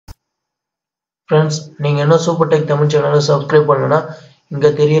Friends, நீங்க என்ன super tech Tamil சேனலை சப்ஸ்கிரைப் பண்ணலனா இங்க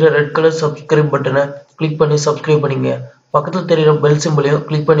தெரியுற ரெட் கலர் சப்ஸ்கிரைப் பட்டனை கிளிக் பண்ணி சப்ஸ்கிரைப் பண்ணிங்க. பக்கத்துல தெரியுற பெல் சிம்பலையும்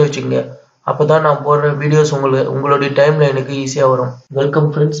கிளிக் பண்ணி வச்சுக்கங்க. அப்பதான் நான் போடுற வீடியோஸ் உங்களுடைய டைம்லைனுக்கு ஈஸியா வரும். வெல்கம்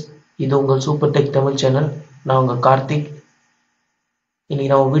ஃப்ரெண்ட்ஸ், இது உங்கள் சூப்பர் டெக் தமிழ் சேனல். நான் உங்க கார்த்திக்.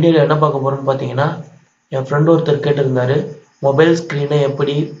 இன்னைக்கு நம்ம வீடியோல என்ன பார்க்க போறோம்னு பார்த்தீங்கன்னா, என் ஃப்ரெண்ட் ஒருத்தர் கேட்டிருந்தாரு மொபைல் ஸ்க்ரீனை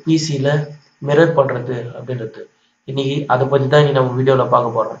எப்படி பிசியில் மிரர் பண்ணுறது அப்படின்றது. இன்னைக்கு அதை பற்றி தான் இன்னைக்கு நம்ம வீடியோவில்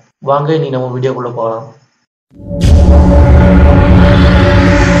பார்க்க போகிறோம். வாங்க இன்னைக்கு நம்ம வீடியோக்குள்ளே போகலாம்.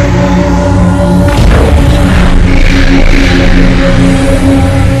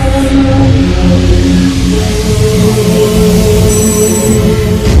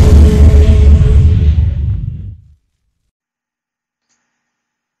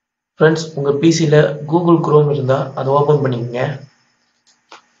 ஃப்ரெண்ட்ஸ், உங்கள் பிசியில் கூகுள் குரோம் இருந்தால் அதை ஓப்பன் பண்ணிக்கங்க.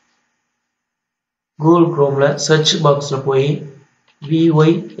 கூகுள் குரோமில் சர்ச் பாக்ஸில் போய்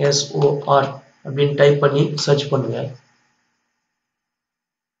vysor அப்படின்னு டைப் பண்ணி சர்ச் பண்ணுங்க.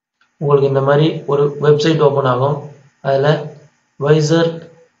 உங்களுக்கு இந்த மாதிரி ஒரு வெப்சைட் ஓப்பன் ஆகும். அதில் vysor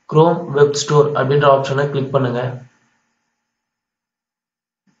Chrome வெப் ஸ்டோர் அப்படின்ற ஆப்ஷனை கிளிக் பண்ணுங்க.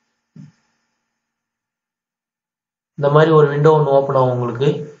 இந்த மாதிரி ஒரு விண்டோ ஒன்று ஓப்பன் ஆகும்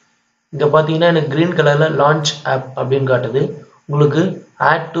உங்களுக்கு. இங்கே பார்த்தீங்கன்னா எனக்கு கிரீன் கலரில் லான்ச் ஆப் அப்படின்னு காட்டுது. உங்களுக்கு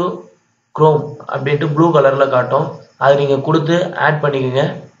ஆட் டு குரோம் அப்படின்ட்டு ப்ளூ கலரில் காட்டும். அதை நீங்கள் கொடுத்து ஆட் பண்ணிக்கோங்க.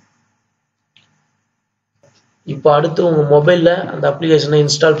 இப்போ அடுத்து உங்கள் மொபைலில் அந்த அப்ளிகேஷனை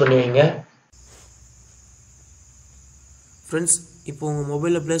இன்ஸ்டால் பண்ணி வைங்க. ஃப்ரெண்ட்ஸ், இப்போ உங்கள்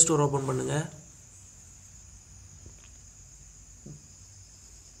மொபைலில் ப்ளே ஸ்டோர் ஓப்பன் பண்ணுங்கள்.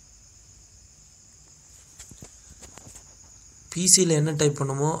 பிசியில் என்ன டைப்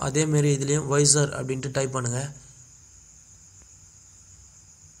பண்ணுமோ அதேமாரி இதுலேயும் vysor அப்படின்ட்டு டைப் பண்ணுங்கள்.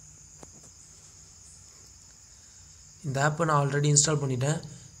 இந்த ஆப்பை நான் ஆல்ரெடி இன்ஸ்டால் பண்ணிட்டேன்.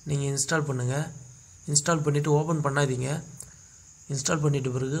 நீங்கள் இன்ஸ்டால் பண்ணுங்கள். இன்ஸ்டால் பண்ணிவிட்டு ஓப்பன் பண்ணாதீங்க. இன்ஸ்டால்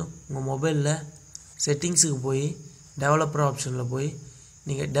பண்ணிவிட்ட பிறகு உங்கள் மொபைலில் செட்டிங்ஸுக்கு போய் டெவலப்பர் ஆப்ஷனில் போய்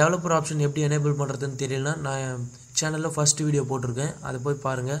நீங்கள் டெவலப்பர் ஆப்ஷன் எப்படி எனேபிள் பண்ணுறதுன்னு தெரியலனா நான் என் சேனலில் ஃபஸ்ட் வீடியோ போட்டிருக்கேன். அதை போய்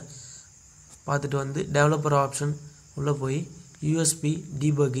பாருங்கள். பார்த்துட்டு வந்து டெவலப்பர் ஆப்ஷன் உள்ளே போய் யூஎஸ்பி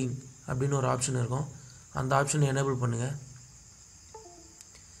debugging அப்படின்னு ஒரு ஆப்ஷன் இருக்கும். அந்த ஆப்ஷன் எனேபிள் பண்ணுங்கள்.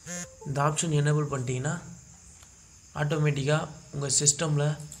 இந்த ஆப்ஷன் எனேபிள் பண்ணிட்டீங்கன்னா ஆட்டோமேட்டிக்காக உங்கள் சிஸ்டமில்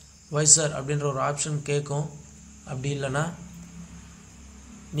vysor அப்படின்ற ஒரு ஆப்ஷன் கேட்கும். அப்படி இல்லைன்னா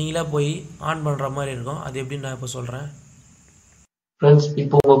நீங்களே போய் ஆன் பண்ணுற மாதிரி இருக்கும். அது எப்படின்னு நான் இப்போ சொல்கிறேன். ஃப்ரெண்ட்ஸ்,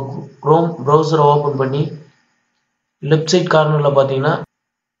 இப்போ உங்கள் க்ரோம் ப்ரௌசரை ஓப்பன் பண்ணி லெஃப்ட் சைட் கார்னரில் பார்த்தீங்கன்னா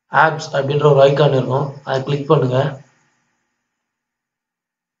ஆப்ஸ் அப்படின்ற ஒரு ஐக்கான் இருக்கும். அதை கிளிக் பண்ணுங்கள்.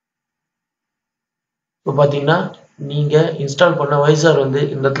 இப்போ பார்த்தீங்கன்னா நீங்கள் இன்ஸ்டால் பண்ண vysor வந்து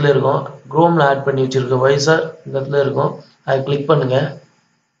இந்த இடத்துல இருக்கும். க்ரோமில் ஆட் பண்ணி வச்சுருக்க vysor இந்த இடத்துல இருக்கும். அதை கிளிக் பண்ணுங்கள்.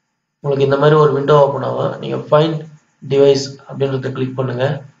 உங்களுக்கு இந்த மாதிரி ஒரு விண்டோ ஓப்பன் ஆகும். நீங்கள் ஃபைண்ட் டிவைஸ் அப்படின்றத கிளிக்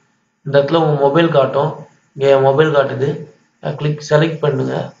பண்ணுங்கள். இந்த இடத்துல உங்கள் மொபைல் காட்டும். இங்கே மொபைல் காட்டுது. செலக்ட்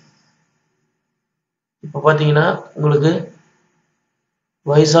பண்ணுங்கள். இப்போ பார்த்தீங்கன்னா உங்களுக்கு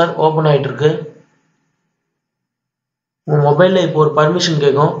vysor ஓப்பன் ஆகிட்டு இருக்கு. உங்கள் மொபைலில் இப்போ ஒரு பர்மிஷன்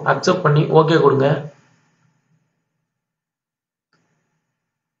கேட்கும். அக்செப்ட் பண்ணி ஓகே கொடுங்க.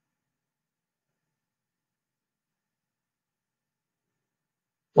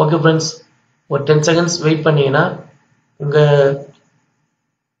 ஓகே ஃப்ரெண்ட்ஸ், ஒரு 10 செகண்ட்ஸ் வெயிட் பண்ணிங்கன்னா உங்கள்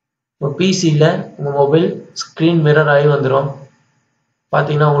பிசியில் உங்கள் மொபைல் ஸ்க்ரீன் மிரர் ஆகி வந்துடும்.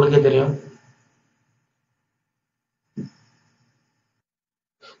 பார்த்தீங்கன்னா உங்களுக்கே தெரியும்.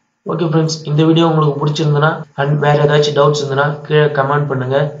 ஓகே ஃப்ரெண்ட்ஸ், இந்த வீடியோ உங்களுக்கு பிடிச்சிருந்ததுன்னா அண்ட் வேறு ஏதாச்சும் டவுட்ஸ் இருந்ததுன்னா கீழே கமெண்ட்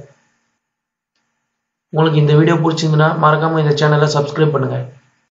பண்ணுங்கள். உங்களுக்கு இந்த வீடியோ பிடிச்சிருந்ததுன்னா மறக்காமல் இந்த சேனலை சப்ஸ்கிரைப் பண்ணுங்கள்.